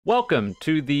Welcome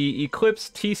to the Eclipse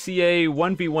TCA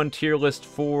 1v1 tier list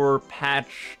for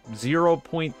patch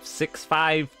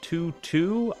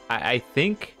 0.6522, I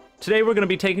think. Today we're going to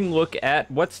be taking a look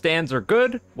at what stands are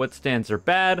good, what stands are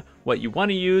bad, what you want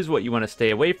to use, what you want to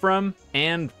stay away from,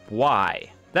 and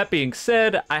why. That being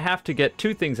said, I have to get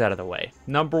two things out of the way.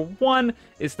 Number one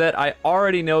is that I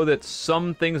already know that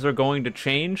some things are going to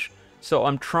change, so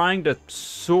I'm trying to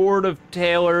sort of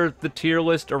tailor the tier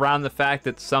list around the fact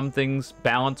that some things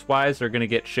balance-wise are going to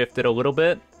get shifted a little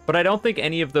bit. But I don't think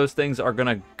any of those things are going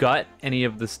to gut any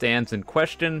of the stands in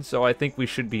question, so I think we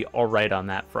should be alright on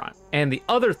that front. And the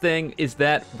other thing is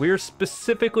that we're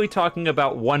specifically talking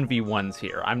about 1v1s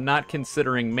here. I'm not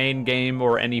considering main game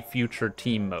or any future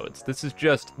team modes. This is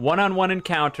just one-on-one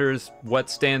encounters,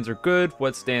 what stands are good,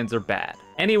 what stands are bad.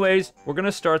 Anyways, we're going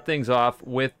to start things off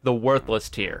with the Worthless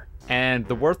tier. And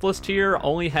the Worthless tier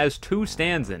only has two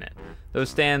stands in it. Those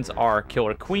stands are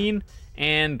Killer Queen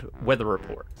and Weather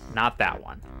Report. Not that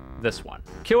one. This one.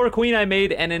 Killer Queen, I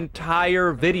made an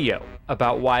entire video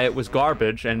about why it was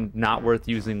garbage and not worth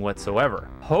using whatsoever.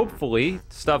 Hopefully,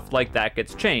 stuff like that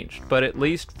gets changed, but at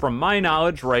least from my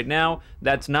knowledge right now,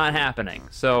 that's not happening.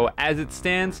 So as it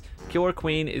stands, Killer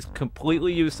Queen is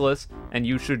completely useless and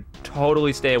you should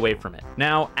totally stay away from it.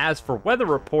 Now, as for Weather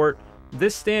Report,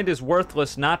 this stand is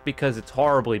worthless not because it's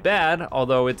horribly bad,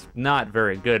 although it's not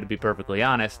very good to be perfectly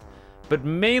honest, but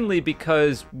mainly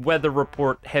because Weather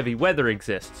Report Heavy Weather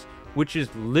exists, which is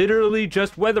literally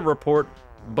just Weather Report,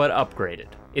 but upgraded.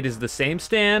 It is the same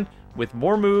stand, with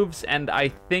more moves, and I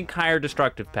think higher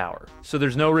destructive power, so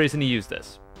there's no reason to use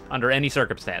this, under any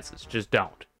circumstances, just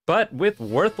don't. But with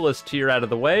Worthless tier out of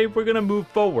the way, we're gonna move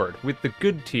forward with the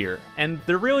Good tier, and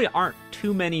there really aren't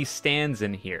too many stands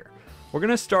in here. We're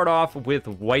gonna start off with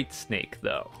White Snake,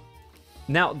 though.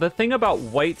 Now, the thing about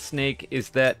White Snake is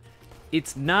that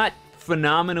it's not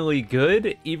phenomenally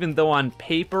good, even though on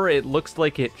paper it looks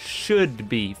like it should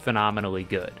be phenomenally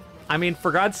good. I mean,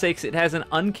 for God's sakes, it has an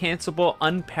uncancelable,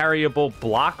 unparryable,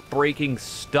 block-breaking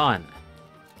stun.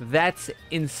 That's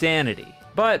insanity.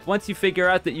 But once you figure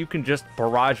out that you can just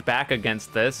barrage back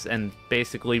against this and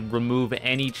basically remove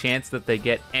any chance that they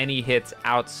get any hits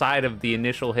outside of the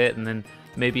initial hit and then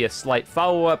maybe a slight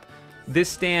follow-up, this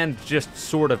stand just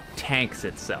sort of tanks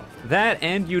itself. That,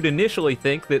 and you'd initially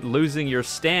think that losing your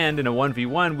stand in a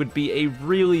 1v1 would be a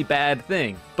really bad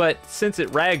thing. But since it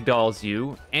ragdolls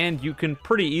you, and you can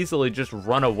pretty easily just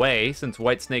run away since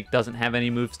White Snake doesn't have any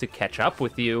moves to catch up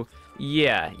with you,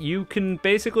 yeah, you can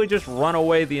basically just run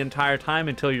away the entire time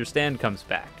until your stand comes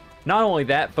back. Not only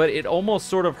that, but it almost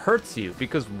sort of hurts you,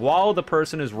 because while the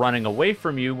person is running away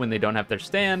from you when they don't have their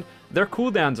stand, their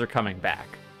cooldowns are coming back.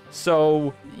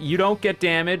 So you don't get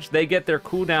damage, they get their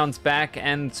cooldowns back,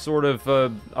 and sort of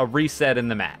a reset in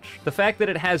the match. The fact that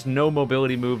it has no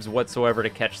mobility moves whatsoever to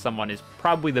catch someone is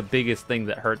probably the biggest thing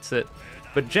that hurts it.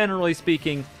 But generally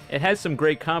speaking, it has some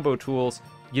great combo tools,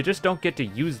 you just don't get to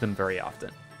use them very often.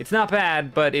 It's not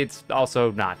bad, but it's also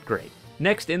not great.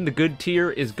 Next in the Good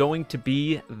tier is going to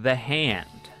be the Hand.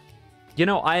 You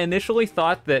know, I initially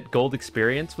thought that Gold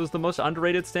Experience was the most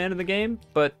underrated stand in the game,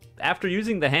 but after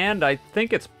using the Hand, I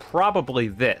think it's probably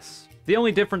this. The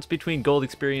only difference between Gold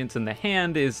Experience and the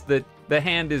Hand is that the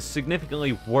Hand is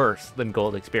significantly worse than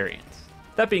Gold Experience.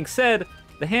 That being said,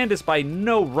 the Hand is by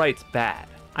no rights bad.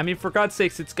 I mean, for God's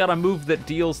sakes, it's got a move that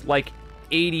deals like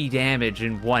 80 damage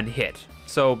in one hit,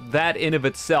 so that in of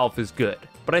itself is good.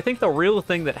 But I think the real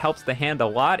thing that helps the Hand a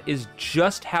lot is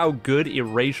just how good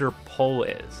Erasure Pull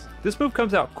is. This move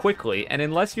comes out quickly, and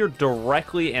unless you're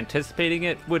directly anticipating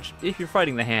it, which if you're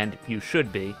fighting the Hand, you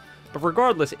should be, but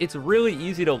regardless, it's really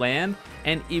easy to land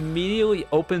and immediately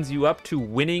opens you up to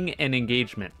winning an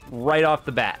engagement right off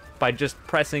the bat by just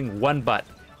pressing one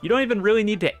button. You don't even really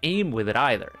need to aim with it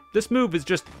either. This move is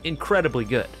just incredibly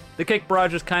good. The kick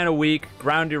barrage is kind of weak,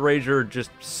 ground erasure just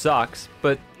sucks,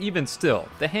 but even still,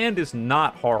 the Hand is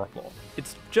not horrible.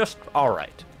 It's just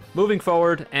alright. Moving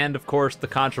forward, and of course the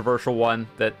controversial one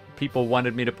that people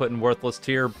wanted me to put in Worthless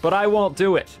tier, but I won't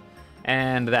do it,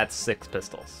 and that's Six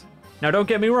Pistols. Now don't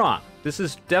get me wrong, this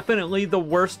is definitely the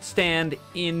worst stand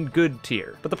in Good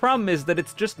tier, but the problem is that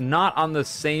it's just not on the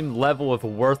same level of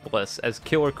worthless as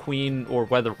Killer Queen or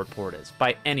Weather Report is,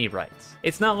 by any rights.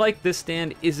 It's not like this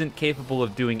stand isn't capable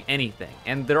of doing anything,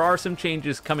 and there are some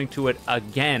changes coming to it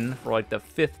again for like the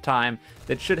 5th time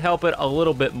that should help it a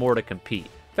little bit more to compete.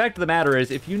 Fact of the matter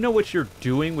is, if you know what you're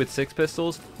doing with Six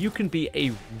Pistols, you can be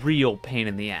a real pain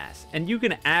in the ass, and you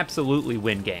can absolutely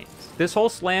win games. This whole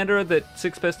slander that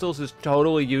Six Pistols is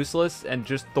totally useless and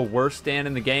just the worst stand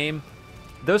in the game,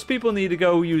 those people need to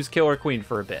go use Killer Queen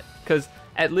for a bit, because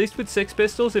At least with Six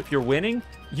Pistols, if you're winning,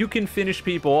 you can finish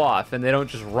people off and they don't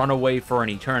just run away for an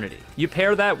eternity. You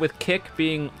pair that with Kick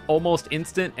being almost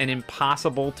instant and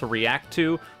impossible to react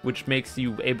to, which makes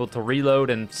you able to reload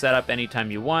and set up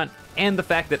anytime you want, and the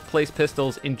fact that Place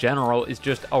Pistols in general is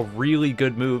just a really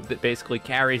good move that basically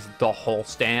carries the whole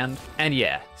stand. And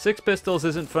yeah, Six Pistols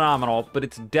isn't phenomenal, but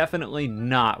it's definitely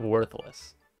not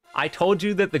worthless. I told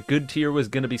you that the good tier was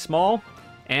going to be small,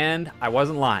 and I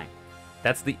wasn't lying.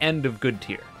 That's the end of good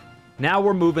tier. Now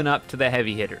we're moving up to the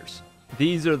heavy hitters.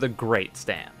 These are the great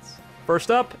stands.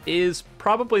 First up is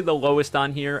probably the lowest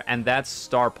on here, and that's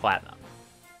Star Platinum.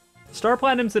 Star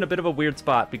Platinum's in a bit of a weird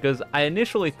spot because I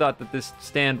initially thought that this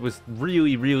stand was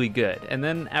really, really good, and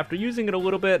then after using it a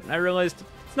little bit, I realized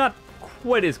it's not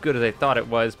quite as good as I thought it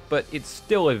was, but it's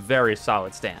still a very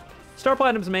solid stand. Star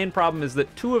Platinum's main problem is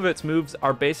that 2 of its moves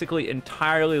are basically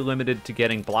entirely limited to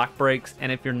getting block breaks,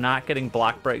 and if you're not getting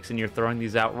block breaks and you're throwing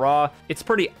these out raw, it's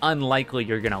pretty unlikely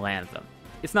you're going to land them.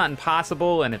 It's not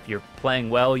impossible, and if you're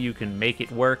playing well, you can make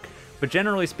it work, but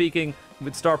generally speaking,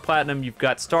 with Star Platinum, you've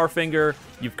got Starfinger,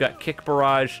 you've got Kick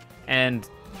Barrage, and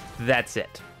that's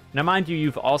it. Now mind you,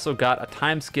 you've also got a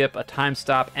time skip, a time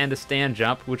stop, and a stand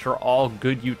jump, which are all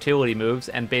good utility moves,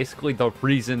 and basically the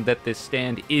reason that this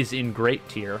stand is in great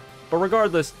tier. But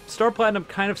regardless, Star Platinum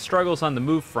kind of struggles on the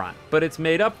move front, but it's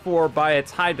made up for by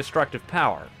its high destructive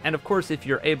power. And of course, if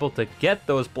you're able to get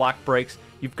those block breaks,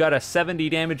 you've got a 70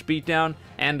 damage beatdown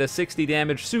and a 60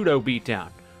 damage pseudo beatdown,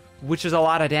 which is a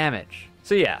lot of damage.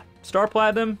 So yeah, Star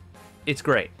Platinum, it's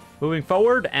great. Moving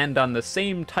forward, and on the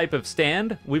same type of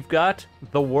stand, we've got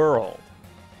the World.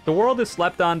 The World is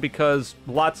slept on because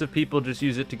lots of people just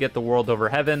use it to get the world over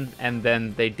heaven, and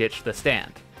then they ditch the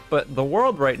stand. But the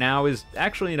World right now is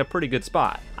actually in a pretty good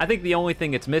spot. I think the only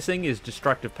thing it's missing is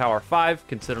Destructive Power 5,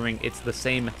 considering it's the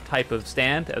same type of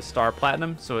stand as Star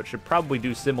Platinum, so it should probably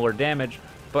do similar damage.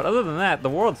 But other than that, the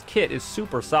World's kit is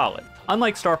super solid.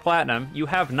 Unlike Star Platinum, you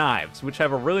have Knives, which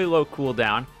have a really low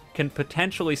cooldown, can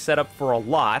potentially set up for a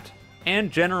lot,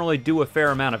 and generally do a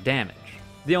fair amount of damage.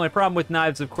 The only problem with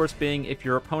Knives, of course, being if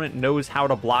your opponent knows how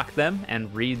to block them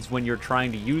and reads when you're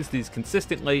trying to use these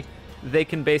consistently, they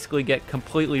can basically get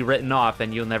completely written off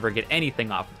and you'll never get anything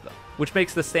off of them, which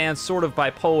makes the stand sort of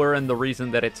bipolar and the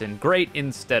reason that it's in great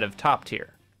instead of top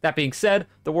tier. That being said,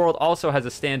 the World also has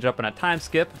a stand jump and a time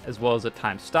skip, as well as a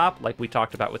time stop, like we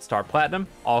talked about with Star Platinum,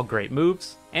 all great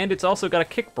moves. And it's also got a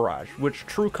Kick Barrage, which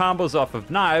true combos off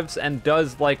of Knives and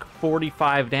does like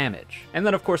 45 damage. And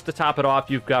then of course to top it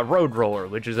off, you've got Road Roller,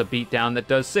 which is a beatdown that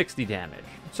does 60 damage.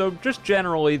 So just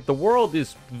generally, the World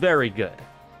is very good.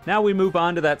 Now we move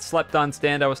on to that slept-on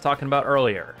stand I was talking about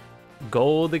earlier.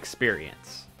 Gold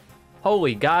Experience.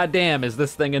 Holy goddamn is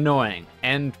this thing annoying,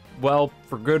 and, well,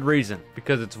 for good reason,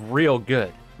 because it's real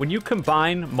good. When you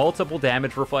combine multiple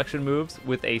damage reflection moves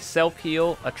with a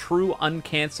self-heal, a true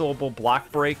uncancelable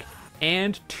block break,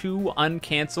 and 2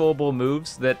 uncancelable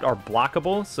moves that are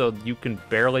blockable, so you can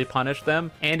barely punish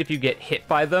them, and if you get hit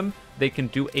by them, they can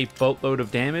do a boatload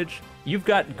of damage, you've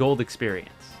got Gold Experience.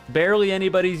 Barely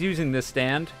anybody's using this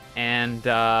stand, and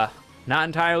not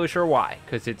entirely sure why,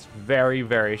 because it's very,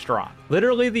 very strong.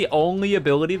 Literally the only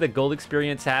ability that Gold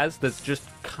Experience has that's just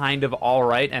kind of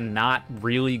alright and not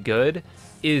really good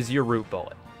is your Root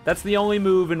Bullet. That's the only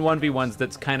move in 1v1s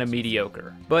that's kind of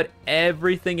mediocre. But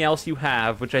everything else you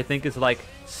have, which I think is like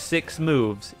 6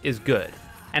 moves, is good.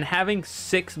 And having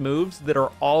 6 moves that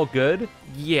are all good,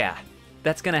 yeah,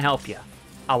 that's gonna help you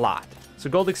a lot.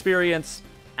 So Gold Experience,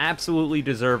 absolutely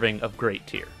deserving of great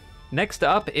tier. Next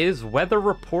up is Weather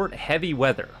Report Heavy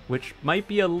Weather, which might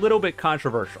be a little bit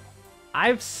controversial.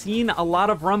 I've seen a lot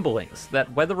of rumblings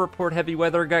that Weather Report Heavy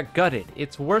Weather got gutted.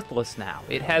 It's worthless now.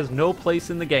 It has no place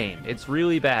in the game. It's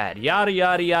really bad. Yada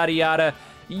yada yada yada.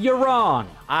 You're wrong.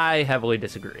 I heavily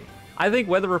disagree. I think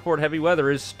Weather Report Heavy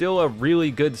Weather is still a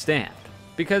really good stand.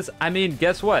 Because, I mean,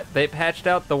 guess what? They patched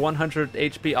out the 100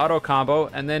 HP auto combo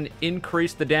and then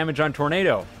increased the damage on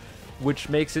Tornado, which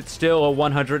makes it still a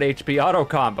 100 HP auto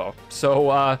combo.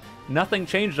 So, nothing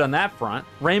changed on that front.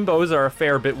 Rainbows are a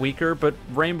fair bit weaker, but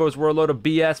rainbows were a load of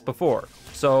BS before.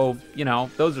 So, you know,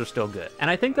 those are still good. And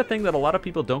I think the thing that a lot of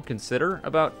people don't consider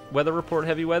about Weather Report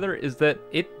Heavy Weather is that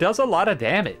it does a lot of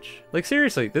damage. Like,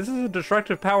 seriously, this is a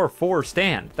Destructive Power 4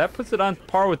 stand. That puts it on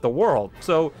par with the World.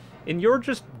 So, in your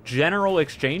just general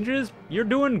exchanges, you're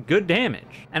doing good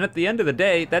damage. And at the end of the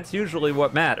day, that's usually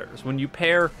what matters. When you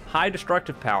pair high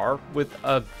destructive power with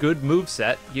a good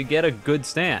moveset, you get a good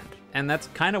stand. And that's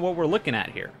kind of what we're looking at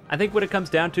here. I think what it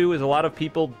comes down to is a lot of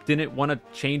people didn't want to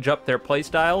change up their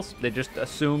playstyles. They just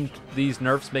assumed these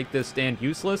nerfs make this stand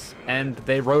useless, and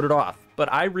they wrote it off.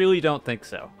 but I really don't think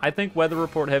so. I think Weather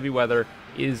Report Heavy Weather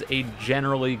is a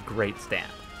generally great stand.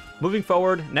 Moving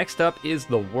forward, next up is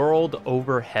the World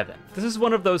Over Heaven. This is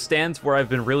one of those stands where I've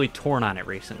been really torn on it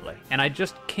recently, and I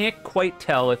just can't quite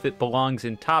tell if it belongs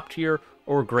in top tier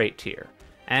or great tier.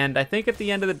 And I think at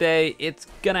the end of the day, it's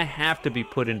gonna have to be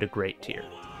put into great tier.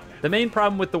 The main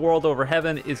problem with the World Over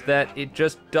Heaven is that it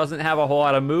just doesn't have a whole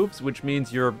lot of moves, which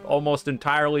means you're almost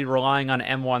entirely relying on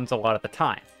M1s a lot of the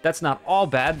time. That's not all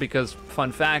bad because,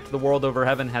 fun fact, the World Over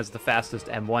Heaven has the fastest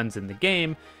M1s in the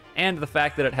game, and the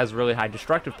fact that it has really high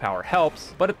destructive power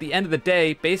helps, but at the end of the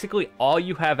day, basically all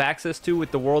you have access to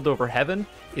with the World Over Heaven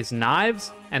is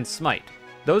Knives and Smite.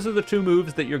 Those are the two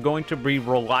moves that you're going to be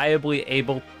reliably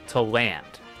able to land.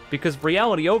 Because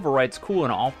Reality Overright's cool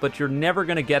and all, but you're never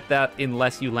going to get that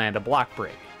unless you land a block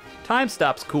break. Time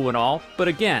Stop's cool and all, but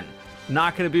again,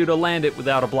 not going to be able to land it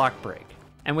without a block break.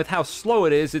 And with how slow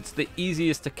it is, it's the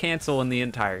easiest to cancel in the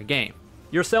entire game.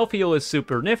 Your self-heal is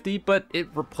super nifty, but it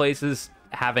replaces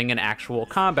having an actual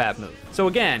combat move. So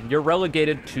again, you're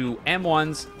relegated to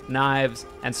M1s, Knives,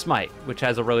 and Smite, which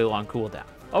has a really long cooldown.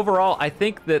 Overall, I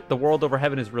think that the World Over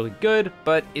Heaven is really good,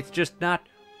 but it's just not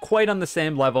quite on the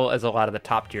same level as a lot of the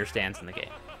top tier stands in the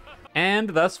game. And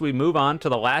thus we move on to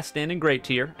the last stand in great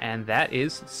tier, and that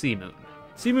is Sea Moon.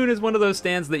 Sea Moon is one of those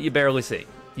stands that you barely see.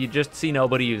 You just see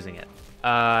nobody using it.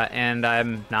 And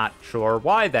I'm not sure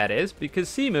why that is, because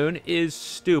Sea Moon is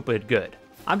stupid good.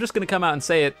 I'm just going to come out and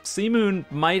say it, Sea Moon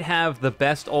might have the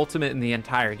best ultimate in the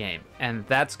entire game, and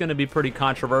that's going to be pretty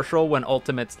controversial when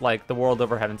ultimates like the World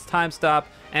Over Heaven's Time Stop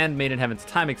and Made in Heaven's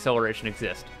Time Acceleration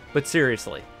exist. But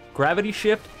seriously, Gravity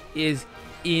Shift is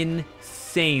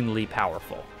insanely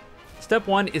powerful. Step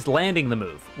 1 is landing the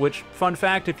move, which, fun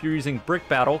fact, if you're using Brick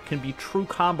Battle, can be true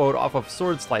comboed off of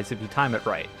Sword Slice if you time it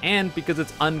right. And because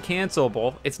it's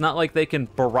uncancelable, it's not like they can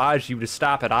barrage you to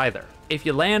stop it either. If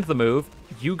you land the move,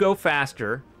 you go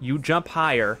faster, you jump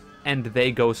higher, and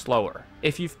they go slower.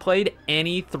 If you've played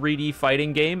any 3D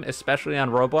fighting game, especially on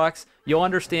Roblox, you'll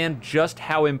understand just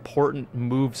how important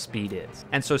move speed is.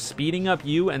 And so speeding up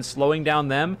you and slowing down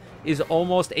them is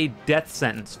almost a death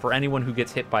sentence for anyone who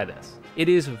gets hit by this. It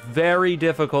is very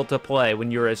difficult to play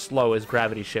when you're as slow as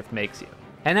Gravity Shift makes you.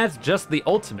 And that's just the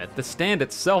ultimate. The stand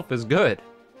itself is good.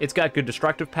 It's got good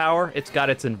destructive power, it's got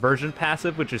its inversion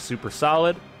passive, which is super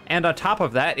solid, and on top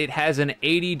of that, it has an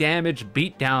 80 damage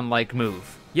beatdown-like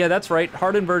move. Yeah, that's right,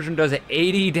 Hard Inversion does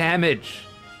 80 damage.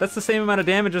 That's the same amount of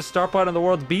damage as Starpot in the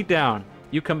World's Beatdown.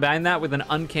 You combine that with an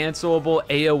uncancelable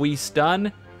AoE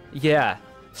stun, yeah,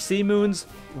 Sea Moon's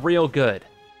real good.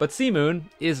 But Sea Moon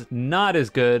is not as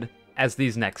good as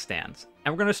these next stands.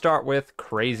 And we're gonna start with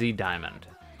Crazy Diamond.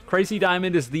 Crazy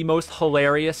Diamond is the most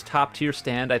hilarious top tier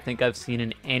stand I think I've seen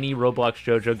in any Roblox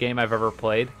JoJo game I've ever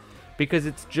played, because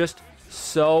it's just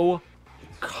so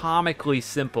comically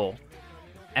simple,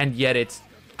 and yet it's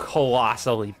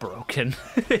colossally broken.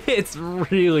 It's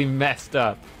really messed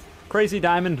up. Crazy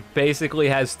Diamond basically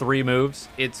has 3 moves.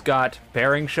 It's got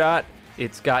Bearing Shot,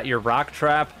 it's got your Rock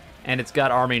Trap, and it's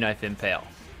got Army Knife Impale.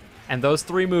 And those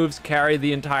 3 moves carry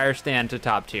the entire stand to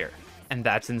top tier, and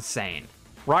that's insane.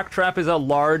 Rock Trap is a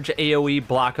large AoE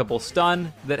blockable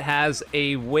stun that has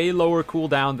a way lower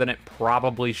cooldown than it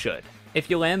probably should. If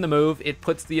you land the move, it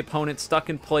puts the opponent stuck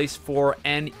in place for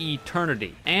an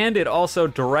eternity. And it also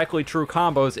directly true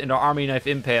combos into Army Knife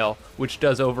Impale, which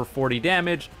does over 40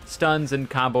 damage, stuns, and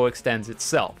combo extends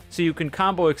itself. So you can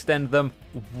combo extend them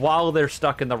while they're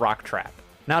stuck in the Rock Trap.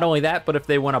 Not only that, but if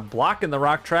they want to block in the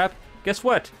Rock Trap, guess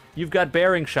what? You've got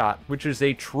Bearing Shot, which is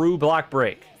a true block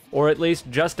break. Or at least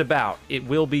just about. It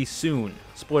will be soon.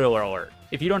 Spoiler alert.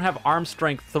 If you don't have Arm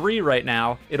Strength 3 right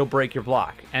now, it'll break your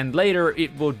block. And later,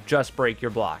 it will just break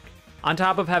your block. On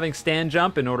top of having Stand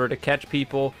Jump in order to catch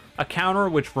people, a counter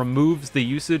which removes the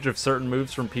usage of certain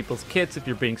moves from people's kits if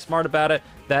you're being smart about it,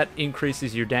 that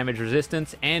increases your damage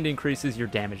resistance and increases your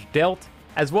damage dealt.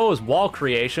 As well as wall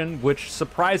creation, which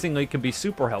surprisingly can be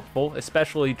super helpful,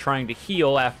 especially trying to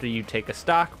heal after you take a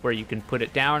stock, where you can put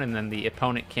it down and then the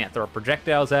opponent can't throw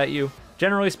projectiles at you.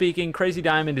 Generally speaking, Crazy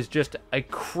Diamond is just a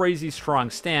crazy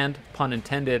strong stand, pun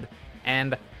intended,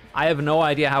 and I have no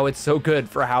idea how it's so good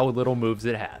for how little moves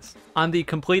it has. On the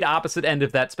complete opposite end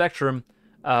of that spectrum,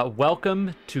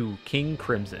 welcome to King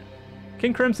Crimson.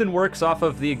 King Crimson works off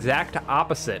of the exact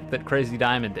opposite that Crazy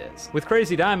Diamond is. With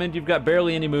Crazy Diamond, you've got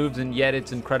barely any moves, and yet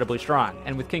it's incredibly strong.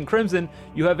 And with King Crimson,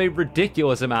 you have a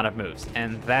ridiculous amount of moves,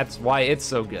 and that's why it's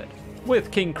so good.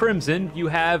 With King Crimson, you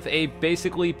have a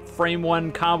basically frame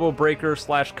 1 combo breaker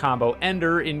 / combo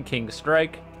ender in King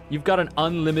Strike. You've got an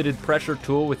unlimited pressure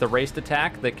tool with Erased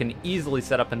Attack that can easily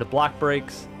set up into block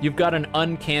breaks. You've got an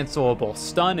uncancelable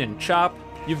stun in Chop.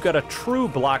 You've got a true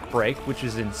block break, which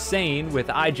is insane with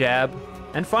iJab.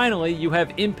 And finally, you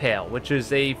have Impale, which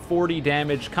is a 40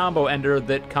 damage combo ender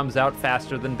that comes out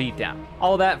faster than Beatdown.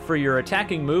 All that for your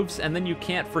attacking moves, and then you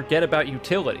can't forget about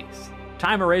utilities.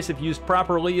 Time Erase, if used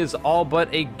properly, is all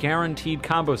but a guaranteed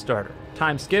combo starter.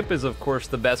 Time Skip is of course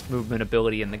the best movement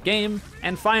ability in the game.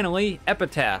 And finally,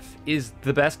 Epitaph is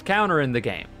the best counter in the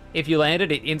game. If you land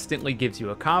it, it instantly gives you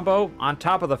a combo, on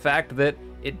top of the fact that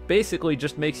it basically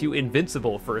just makes you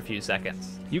invincible for a few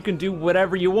seconds. You can do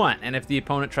whatever you want, and if the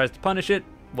opponent tries to punish it,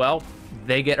 well,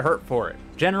 they get hurt for it.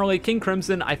 Generally, King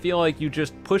Crimson, I feel like you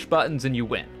just push buttons and you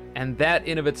win, and that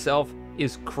in of itself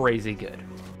is crazy good.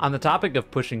 On the topic of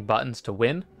pushing buttons to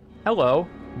win, hello,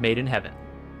 Made in Heaven.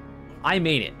 I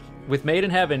mean it. With Made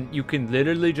in Heaven, you can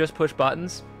literally just push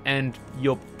buttons, and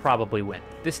you'll probably win.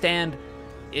 This stand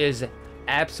is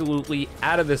absolutely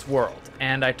out of this world,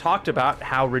 and I talked about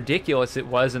how ridiculous it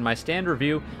was in my stand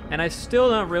review, and I still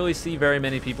don't really see very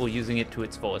many people using it to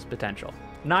its fullest potential.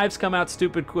 Knives come out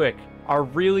stupid quick, are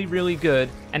really, really good,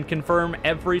 and confirm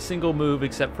every single move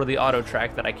except for the auto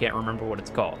track that I can't remember what it's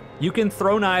called. You can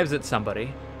throw knives at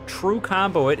somebody, true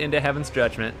combo it into Heaven's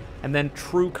Judgment, and then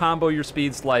true combo your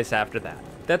Speed Slice after that.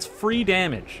 That's free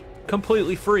damage.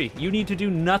 Completely free. You need to do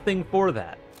nothing for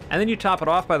that. And then you top it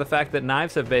off by the fact that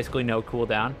knives have basically no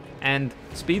cooldown, and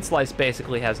Speed Slice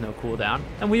basically has no cooldown.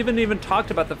 And we haven't even talked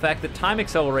about the fact that time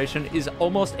acceleration is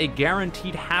almost a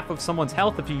guaranteed half of someone's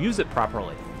health if you use it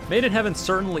properly. Made in Heaven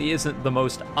certainly isn't the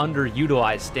most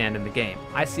underutilized stand in the game.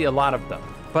 I see a lot of them.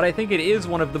 But I think it is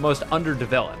one of the most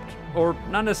underdeveloped. Or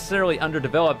not necessarily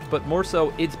underdeveloped, but more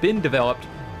so it's been developed.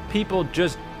 People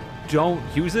just don't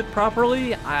use it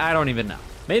properly? I don't even know.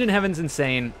 Made in Heaven's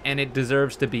insane, and it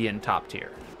deserves to be in top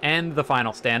tier. And the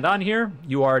final stand on here,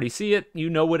 you already see it,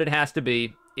 you know what it has to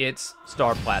be, it's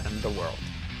Star Platinum the World.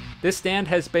 This stand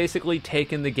has basically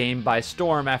taken the game by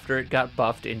storm after it got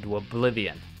buffed into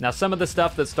oblivion. Now some of the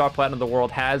stuff that Star Platinum the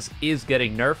World has is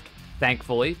getting nerfed,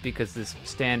 thankfully, because this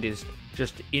stand is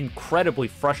just incredibly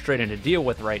frustrating to deal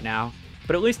with right now.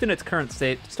 But at least in its current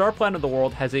state, Star Platinum of the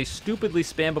World has a stupidly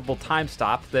spammable time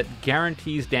stop that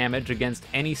guarantees damage against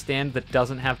any stand that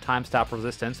doesn't have time stop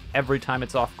resistance every time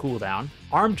it's off cooldown.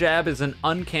 Arm Jab is an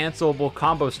uncancelable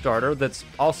combo starter that's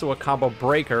also a combo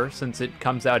breaker since it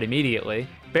comes out immediately.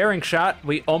 Bearing Shot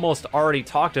we almost already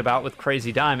talked about with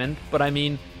Crazy Diamond, but I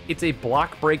mean, it's a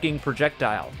block-breaking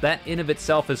projectile. That in of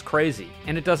itself is crazy,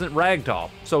 and it doesn't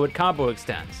ragdoll, so it combo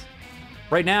extends.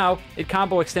 Right now, it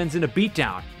combo extends into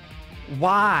Beatdown.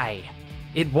 Why?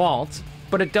 It won't,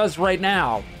 but it does right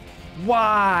now.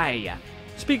 Why?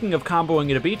 Speaking of comboing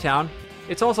into Beatdown,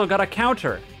 it's also got a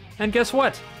counter. And guess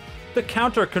what? The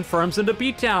counter confirms into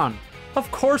Beatdown. Of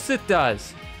course it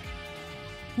does.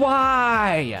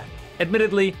 Why?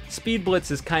 Admittedly, Speed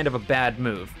Blitz is kind of a bad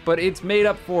move, but it's made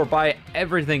up for by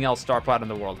everything else Star Platinum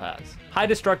the World has. High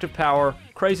destructive power,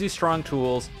 crazy strong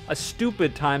tools, a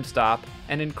stupid time stop,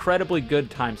 an incredibly good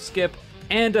time skip,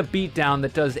 and a beatdown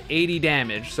that does 80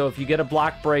 damage, so if you get a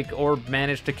block break or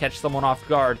manage to catch someone off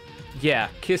guard, yeah,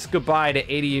 kiss goodbye to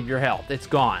 80 of your health, it's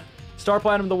gone. Star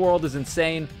Platinum the World is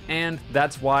insane, and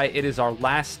that's why it is our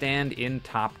last stand in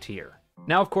top tier.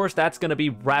 Now of course that's going to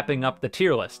be wrapping up the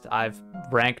tier list. I've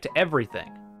ranked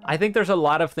everything. I think there's a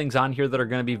lot of things on here that are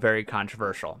going to be very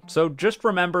controversial, so just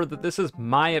remember that this is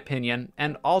my opinion,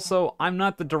 and also I'm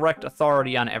not the direct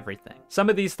authority on everything. Some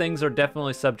of these things are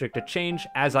definitely subject to change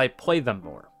as I play them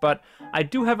more, but I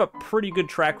do have a pretty good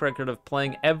track record of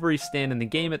playing every stand in the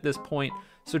game at this point,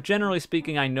 so generally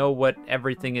speaking I know what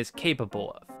everything is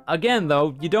capable of. Again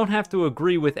though, you don't have to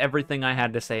agree with everything I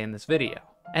had to say in this video.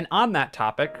 And on that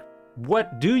topic,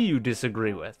 what do you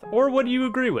disagree with? Or what do you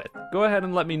agree with? Go ahead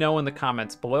and let me know in the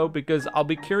comments below, because I'll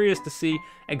be curious to see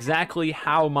exactly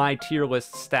how my tier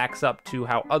list stacks up to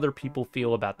how other people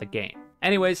feel about the game.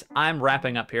 Anyways, I'm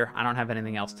wrapping up here. I don't have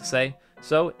anything else to say.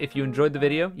 So if you enjoyed the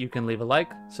video, you can leave a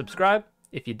like, subscribe.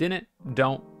 If you didn't,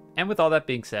 don't. And with all that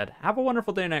being said, have a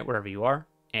wonderful day or night wherever you are,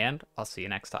 and I'll see you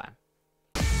next time.